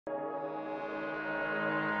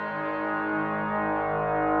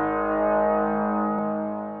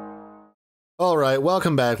Alright,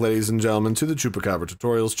 welcome back ladies and gentlemen to the Chupacabra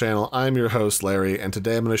Tutorials channel. I'm your host Larry, and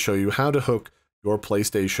today I'm going to show you how to hook your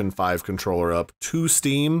PlayStation 5 controller up to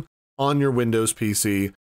Steam on your Windows PC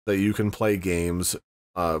so that you can play games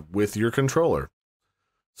with your controller.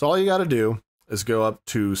 So all you got to do is go up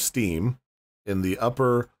to Steam in the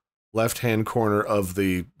upper left-hand corner of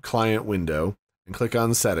the client window and click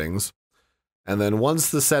on Settings. And then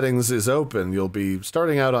once the settings is open, you'll be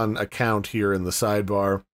starting out on Account here in the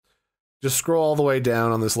sidebar. Just scroll all the way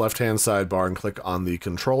down on this left-hand sidebar and click on the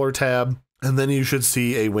Controller tab, and then you should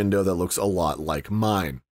see a window that looks a lot like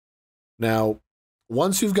mine. Now,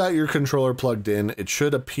 once you've got your controller plugged in, it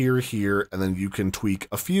should appear here, and then you can tweak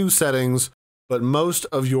a few settings, but most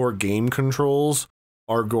of your game controls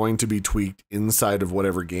are going to be tweaked inside of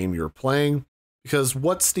whatever game you're playing, because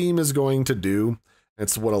what Steam is going to do,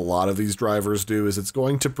 it's what a lot of these drivers do, is it's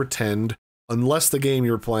going to pretend, unless the game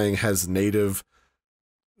you're playing has native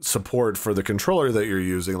support for the controller that you're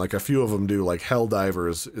using, like a few of them do, like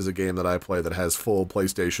Helldivers is a game that I play that has full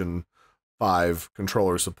PlayStation 5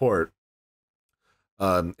 controller support.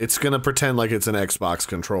 It's going to pretend like it's an Xbox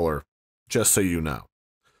controller, just so you know.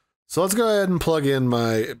 So let's go ahead and plug in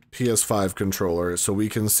my PS5 controller so we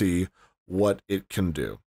can see what it can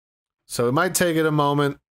do. So it might take it a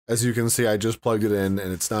moment. As you can see, I just plugged it in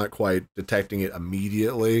and it's not quite detecting it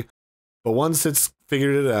immediately. But once it's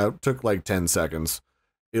figured it out, took like 10 seconds,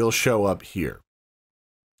 it'll show up here.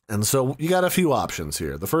 And so you got a few options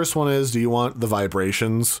here. The first one is, do you want the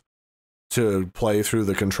vibrations to play through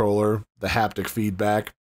the controller, the haptic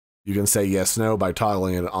feedback? You can say yes, no by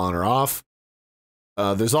toggling it on or off.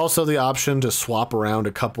 There's also the option to swap around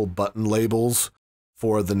a couple button labels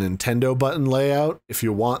for the Nintendo button layout. If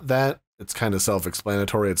you want that, it's kind of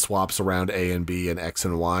self-explanatory. It swaps around A and B and X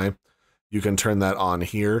and Y. You can turn that on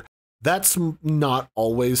here. That's not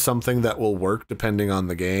always something that will work depending on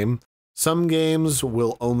the game. Some games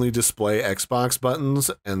will only display Xbox buttons,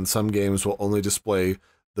 and some games will only display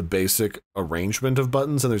the basic arrangement of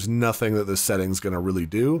buttons, and there's nothing that this setting's going to really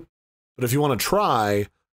do. But if you want to try,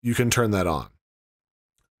 you can turn that on.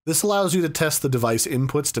 This allows you to test the device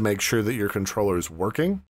inputs to make sure that your controller is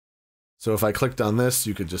working. So if I clicked on this,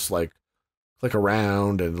 you could just like click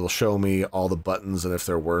around and it'll show me all the buttons and if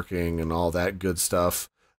they're working and all that good stuff.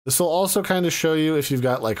 This will also kind of show you if you've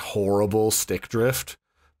got like horrible stick drift,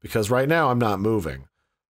 because right now I'm not moving.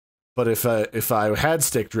 But if I had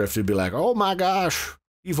stick drift, it'd be like, oh my gosh,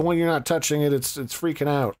 even when you're not touching it, it's freaking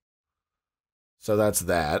out. So that's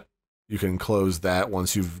that. You can close that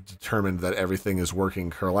once you've determined that everything is working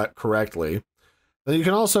correctly. Then you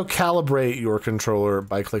can also calibrate your controller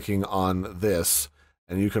by clicking on this,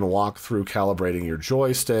 and you can walk through calibrating your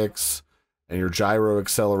joysticks and your gyro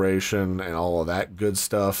acceleration and all of that good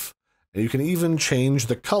stuff. And you can even change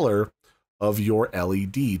the color of your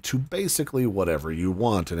LED to basically whatever you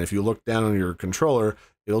want. And if you look down on your controller,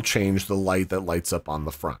 it'll change the light that lights up on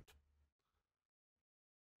the front.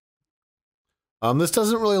 This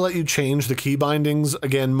doesn't really let you change the key bindings.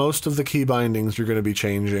 Again, most of the key bindings you're going to be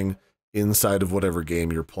changing inside of whatever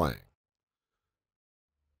game you're playing.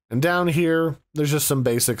 And down here, there's just some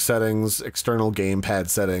basic settings, external gamepad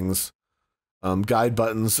settings. Guide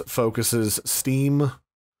buttons focuses Steam.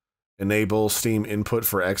 Enable Steam input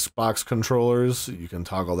for Xbox controllers. You can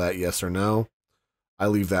toggle that yes or no. I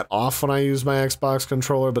leave that off when I use my Xbox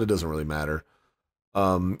controller, but it doesn't really matter.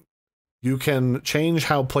 You can change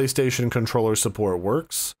how PlayStation controller support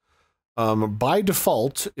works. By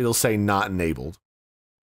default, it'll say not enabled.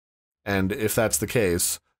 And if that's the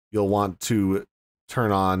case, you'll want to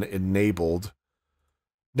turn on enabled.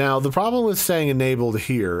 Now, the problem with saying enabled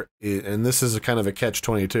here, and this is a kind of a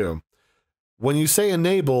catch-22, when you say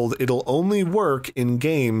enabled, it'll only work in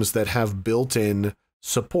games that have built-in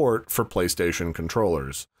support for PlayStation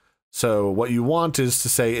controllers. So what you want is to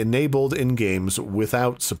say enabled in games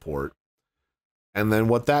without support. And then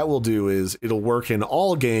what that will do is it'll work in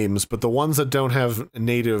all games, but the ones that don't have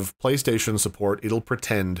native PlayStation support, it'll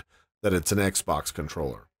pretend that it's an Xbox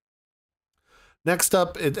controller. Next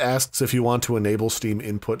up, it asks if you want to enable Steam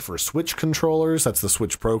input for Switch controllers. That's the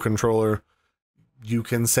Switch Pro controller. You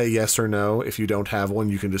can say yes or no. If you don't have one,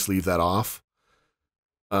 you can just leave that off.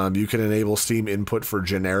 You can enable Steam input for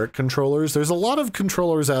generic controllers. There's a lot of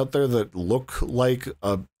controllers out there that look like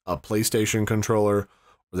a PlayStation controller,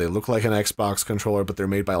 or they look like an Xbox controller, but they're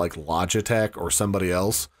made by like Logitech or somebody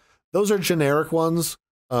else. Those are generic ones.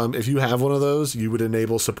 If you have one of those, you would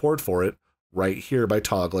enable support for it right here by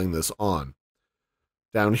toggling this on.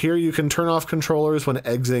 Down here, you can turn off controllers when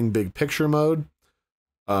exiting Big Picture mode.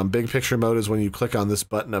 Big Picture mode is when you click on this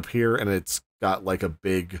button up here, and it's got like a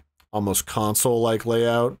big, almost console-like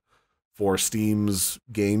layout for Steam's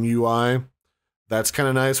game UI. That's kind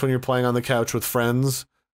of nice when you're playing on the couch with friends.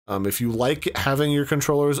 If you like having your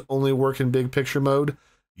controllers only work in big picture mode,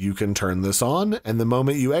 you can turn this on, and the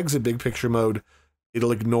moment you exit big picture mode,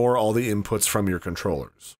 it'll ignore all the inputs from your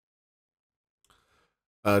controllers.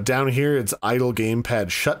 Down here, it's idle gamepad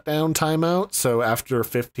shutdown timeout. So after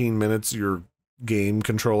 15 minutes, your game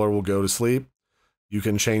controller will go to sleep. You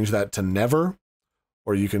can change that to never,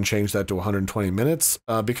 or you can change that to 120 minutes.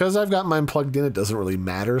 Because I've got mine plugged in, it doesn't really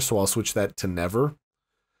matter, so I'll switch that to never.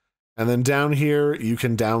 And then down here, you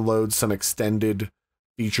can download some extended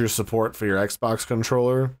feature support for your Xbox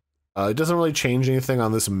controller. It doesn't really change anything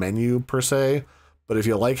on this menu per se, but if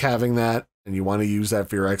you like having that and you want to use that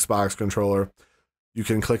for your Xbox controller, you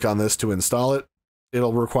can click on this to install it.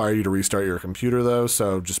 It'll require you to restart your computer though,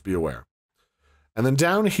 so just be aware. And then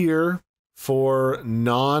down here for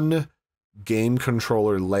non-game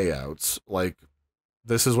controller layouts, like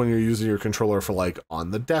this is when you're using your controller for like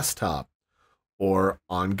on the desktop or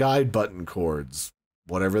on guide button chords,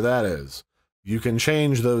 whatever that is. You can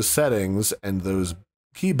change those settings and those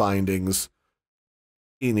key bindings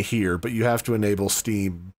in here, but you have to enable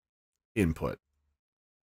Steam input.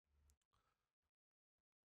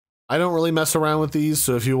 I don't really mess around with these,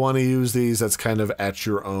 so if you want to use these, that's kind of at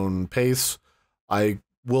your own pace. I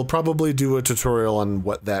will probably do a tutorial on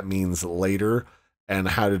what that means later and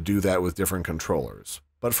how to do that with different controllers.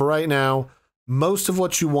 But for right now, most of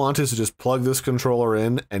what you want is to just plug this controller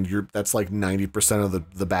in, and that's like 90%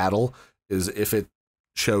 of the battle, is if it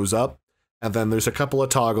shows up. And then there's a couple of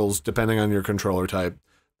toggles, depending on your controller type,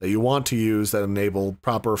 that you want to use that enable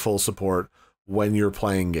proper full support when you're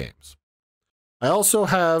playing games. I also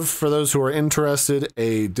have, for those who are interested,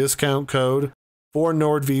 a discount code for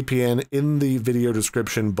NordVPN in the video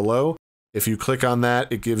description below. If you click on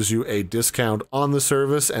that, it gives you a discount on the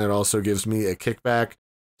service, and it also gives me a kickback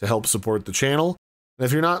to help support the channel. And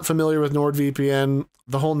if you're not familiar with NordVPN,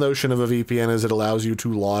 the whole notion of a VPN is it allows you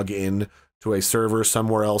to log in to a server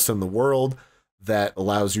somewhere else in the world that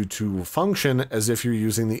allows you to function as if you're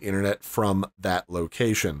using the internet from that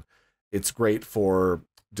location. It's great for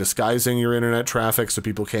disguising your internet traffic so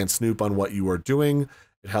people can't snoop on what you are doing.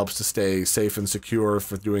 It helps to stay safe and secure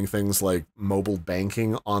for doing things like mobile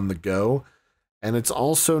banking on the go. And it's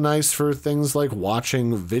also nice for things like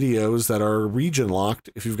watching videos that are region locked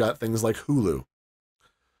if you've got things like Hulu.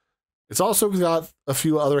 It's also got a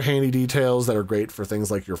few other handy details that are great for things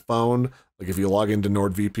like your phone. Like if you log into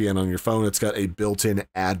NordVPN on your phone, it's got a built-in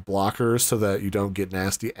ad blocker so that you don't get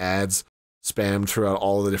nasty ads spammed throughout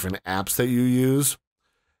all the different apps that you use.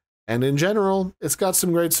 And in general, it's got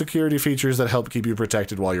some great security features that help keep you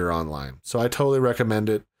protected while you're online. So I totally recommend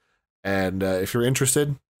it. And if you're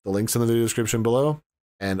interested, the link's in the video description below.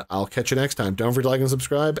 And I'll catch you next time. Don't forget to like and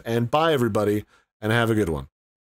subscribe. And bye, everybody, and have a good one.